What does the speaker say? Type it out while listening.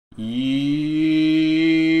Yo,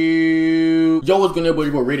 what's going on, boy?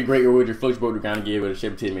 Your boy RayJTheGreat, your boy Flux, bro. We're gonna give it a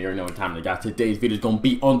ship to me. You already know what time it got. Today's video is gonna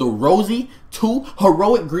be on the Rosie 2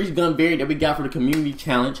 heroic grease gun variant that we got for the community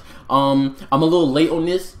challenge. I'm a little late on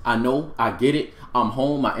this. I know, I get it. I'm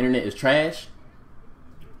home. My internet is trash.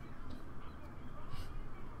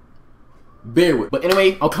 Bear with. But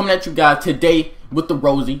anyway, I'm coming at you guys today with the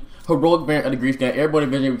Rosie heroic variant of the grease gun. Everybody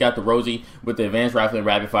vision, we got the Rosie with the advanced rifle and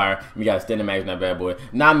rapid fire. We got a standard mags in that bad boy.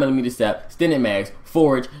 9mm step, standard mags,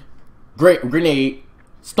 forage, great grenade,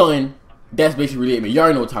 stun. That's basically really it, man. You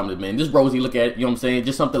already know what time it is, man. This Rosie, look at it, you know what I'm saying?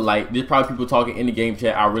 Just something light. There's probably people talking in the game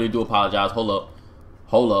chat. I really do apologize. Hold up.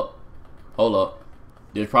 Hold up. Hold up.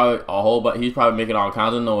 There's probably a whole bunch. He's probably making all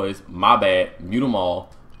kinds of noise. My bad. Mute them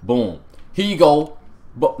all. Boom. Here you go.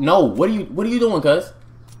 But no, what are you doing, cuz?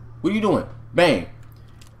 What are you doing? Bang.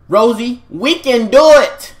 Rosie, we can do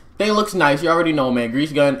it! They looks nice. You already know, man.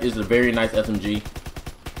 Grease gun is a very nice SMG.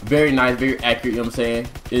 Very nice, very accurate, you know what I'm saying?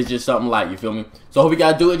 It's just something light, you feel me? So I hope you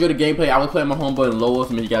guys do enjoy the gameplay. I was playing my homeboy in Lowell,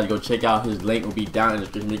 so make you guys go check out his link. Will be down in the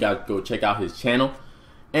description. You guys go check out his channel.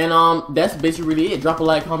 And that's basically really it. Drop a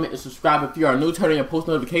like, comment, and subscribe if you are new. Turn on your post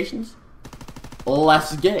notifications.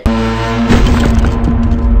 Let's get it.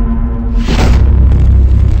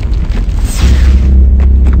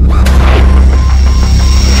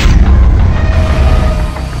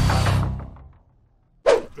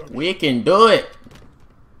 We can do it.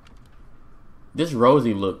 This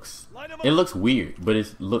Rosie looks weird, but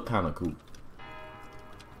it look kind of cool.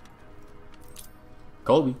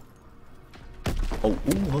 Kobe. Oh,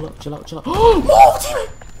 ooh, hold up, chill out, chill out. Oh,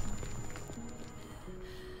 teammate.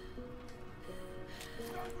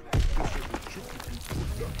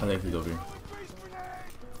 I think he's over here.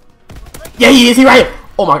 Yeah, he is. He right here.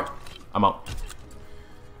 Oh my. I'm out.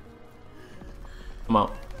 I'm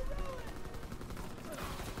out.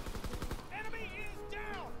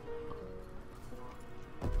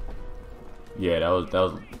 Yeah, that was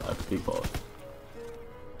a big pause.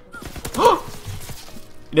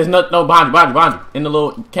 There's no behind you, in the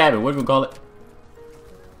little cabin. What do we call it?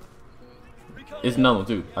 It's another one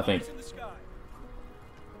too, I think.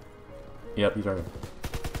 Yep, he's right here.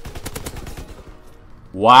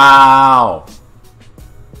 Wow.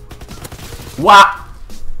 Wow.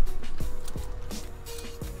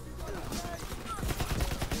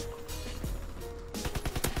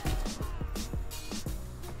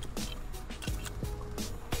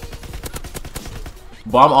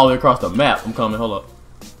 But I'm all the way across the map. I'm coming. Hold up.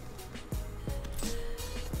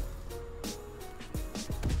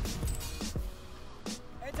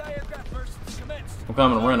 I'm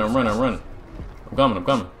coming. I'm running. I'm running. I'm running. I'm coming. I'm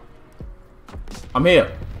coming. I'm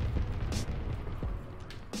here.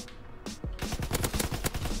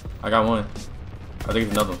 I got one. I think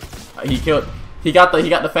it's another one. He killed. He got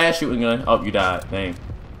the fast shooting gun. Oh, you died. Dang.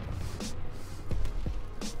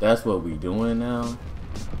 That's what we doing now.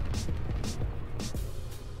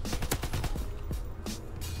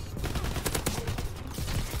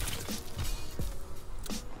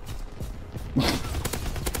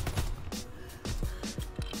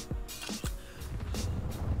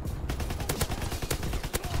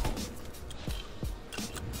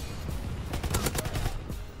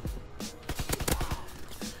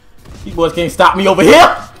 These boys can't stop me over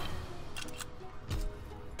here.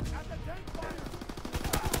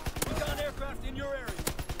 Recon aircraft in your area.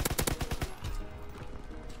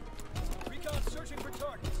 Recon searching for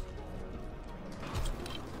targets.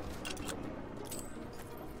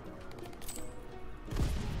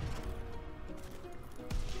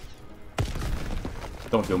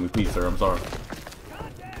 Don't kill me, please, sir. I'm sorry.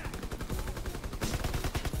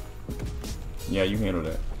 Yeah, you handle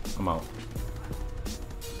that. I'm out.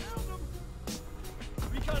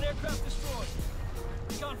 Recon aircraft destroyed.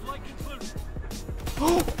 Recon flight concluded.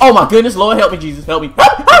 Oh my goodness, Lord, help me, Jesus, help me.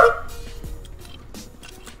 Help me, help me.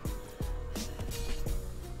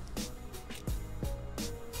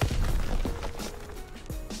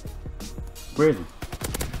 Where is he?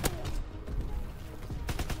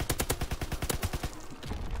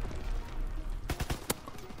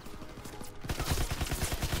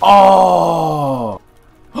 Oh!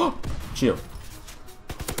 Chill.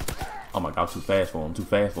 Oh my God, I'm too fast for him. Too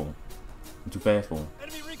fast for him. I'm too fast for him.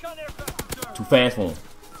 Enemy recon aircraft observed. Too fast for him.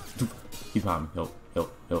 He's behind me. Help!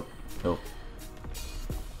 Help! Help! Help!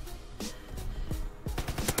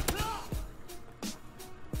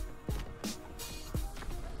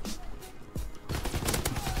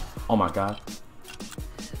 Oh my God!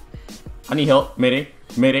 I need help. Mayday!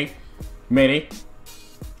 Mayday! Mayday!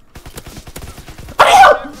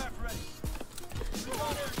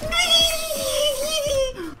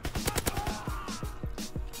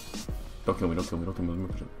 Don't kill me, don't kill me, don't kill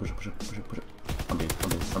me. push up. I'm dead.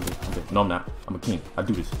 No, I'm not. I'm a king. I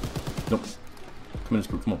do this. Nope. Come in this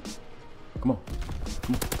group. Come on.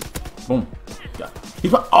 Boom. God.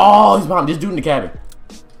 He's behind this dude in the cabin.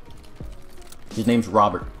 His name's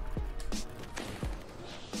Robert.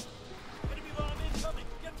 Enemy bomb incoming.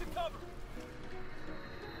 Get to cover.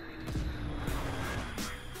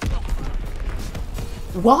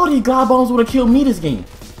 Wow, these glide bombs would have killed me this game.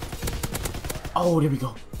 Oh, there we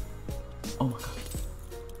go. Oh my god.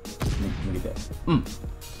 Let me get that.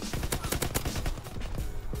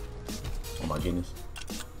 Oh my goodness.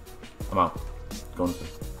 I'm out. Going this way.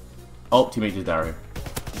 Oh, teammate just died right here.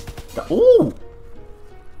 Ooh!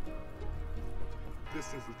 This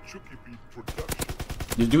is a Chucky Beat production.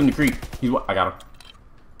 This dude in the creek. He's what? I got him.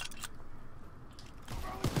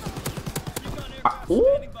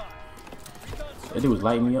 Ooh! That dude was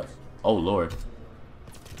lighting me up. Oh lord.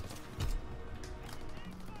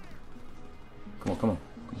 Come on.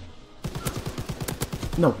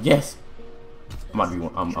 No, yes. I'm about to be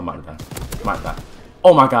one. I'm about to die.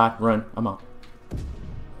 Oh my god, run. I'm out.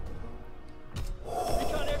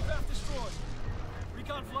 Recon aircraft destroyed.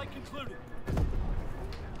 Recon flight concluded.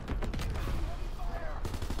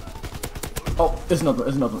 Oh, it's another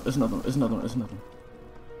one.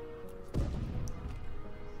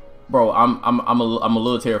 Bro, I'm a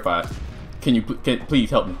little terrified. Can you please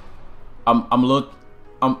help me? I'm a little.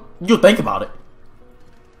 You'll think about it.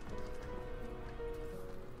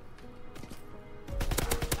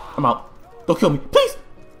 I'm out. Don't kill me, please.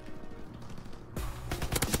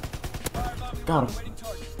 Got him.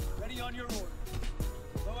 Ready on your order.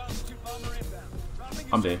 Low altitude bomber inbound.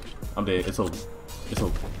 I'm dead. It's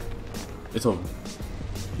over.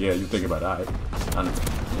 Yeah, you think about it. Alright.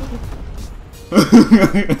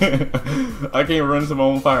 I can't run to my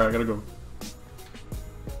own fire. I gotta go.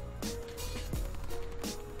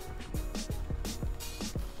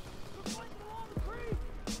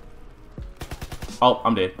 Oh,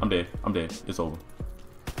 I'm dead. It's over.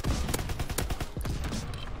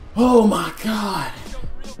 Oh my god.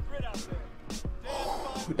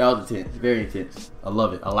 That was intense. Very intense. I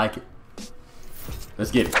love it. I like it.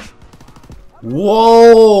 Let's get it.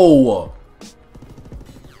 Whoa!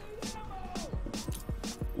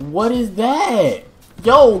 What is that?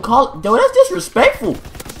 Yo, that's disrespectful.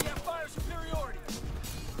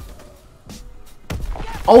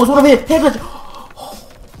 Oh, it's one of his. Head glitch.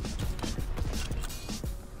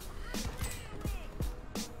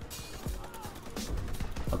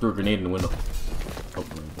 I threw a grenade in the window.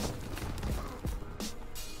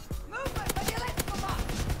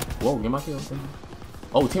 Whoa, get my kill.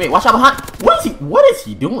 Oh, teammate, watch out behind. What is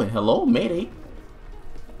he doing? Hello, Mayday.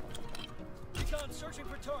 Recon searching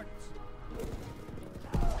for targets.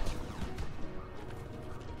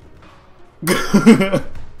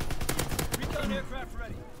 Recon aircraft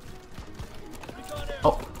ready. Recon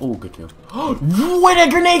aircraft. Oh, good kill. Where that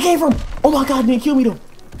grenade came from? Oh my god, didn't kill me though.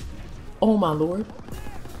 Oh my lord.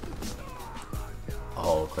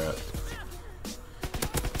 Oh crap.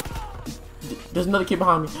 There's another kid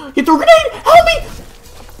behind me. He threw a grenade! Help me!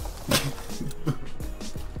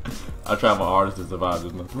 I tried my hardest to survive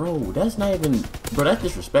this. Bro, that's not even... Bro, that's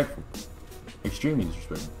disrespectful. Extremely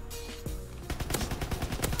disrespectful.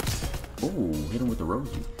 Ooh, hit him with the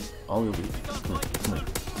Rosie. All over here. Come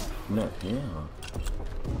on. Yeah.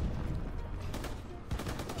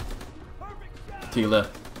 To your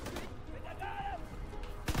left.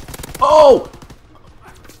 Oh!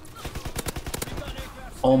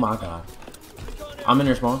 Oh my god. I'm in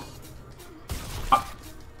their spawn.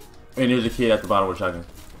 And there's a kid at the bottom with a shotgun.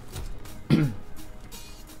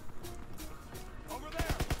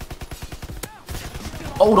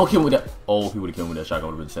 Oh, don't kill me with that. Oh, if he would have killed me with that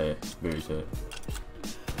shotgun, would have been sad. Very sad.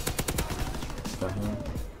 Got him.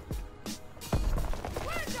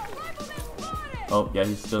 Oh, yeah,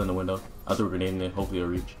 he's still in the window. I threw a grenade in there. Hopefully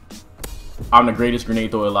it'll reach. I'm the greatest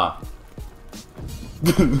grenade thrower alive.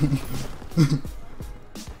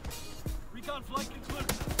 Recon flight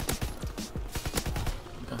concluded.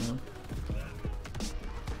 Got him.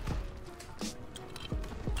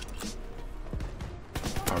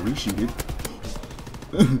 I reshoot it.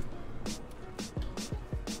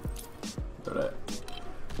 Throw that.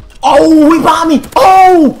 Oh, he behind me!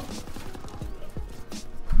 Oh!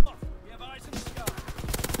 We have eyes in the sky.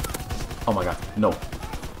 Oh my god, no.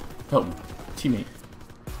 Help me. Teammate.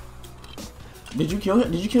 Did you kill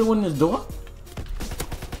him? Did you kill one in his door?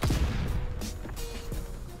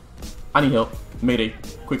 I need help. Mayday.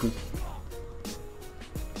 Quickly.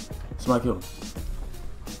 Somebody killed him.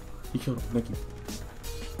 He killed him. Thank you.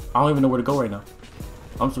 I don't even know where to go right now.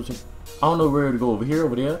 I'm so sick. I don't know where to go. Over here,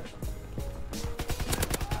 over there.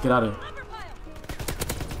 Get out of here.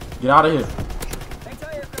 Get out of here.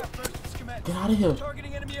 Anti-aircraft burst is commenced. Get out of here.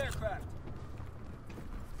 Targeting enemy aircraft.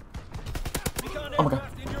 Recon Oh my God.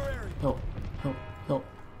 aircraft in your area. Help. Help. Help.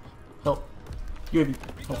 Help. UAV.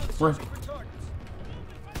 Recon Help. is Run. searching for targets.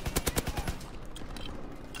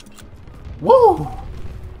 Woo!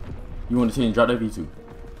 You want to see him drop that V2?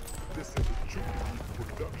 This is a Chucky Beat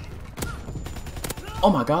production.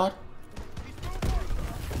 Oh my God.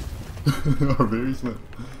 Very smart.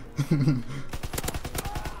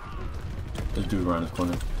 This dude around this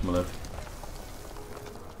corner to my left.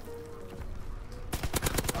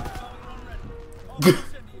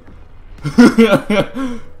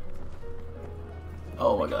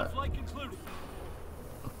 Oh my God. Flight concluded.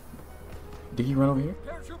 Did he run over here?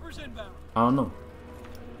 Paratroopers inbound. I don't know.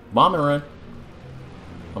 Bomb and run.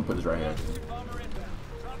 I'm gonna put this right here. Bomber inbound.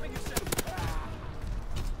 Dropping a second.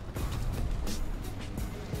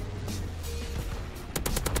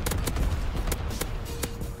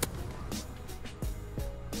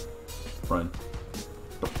 Run.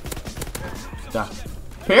 Die.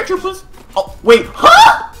 Paratroopers? Oh, wait.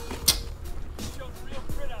 Huh? Showed real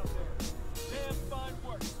grit out there. Damn fine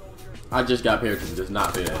work, soldier. I just got paratroopers. It's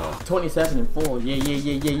not fair at all. 27 and 4.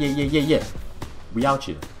 Yeah. We out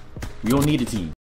here. We don't need a team.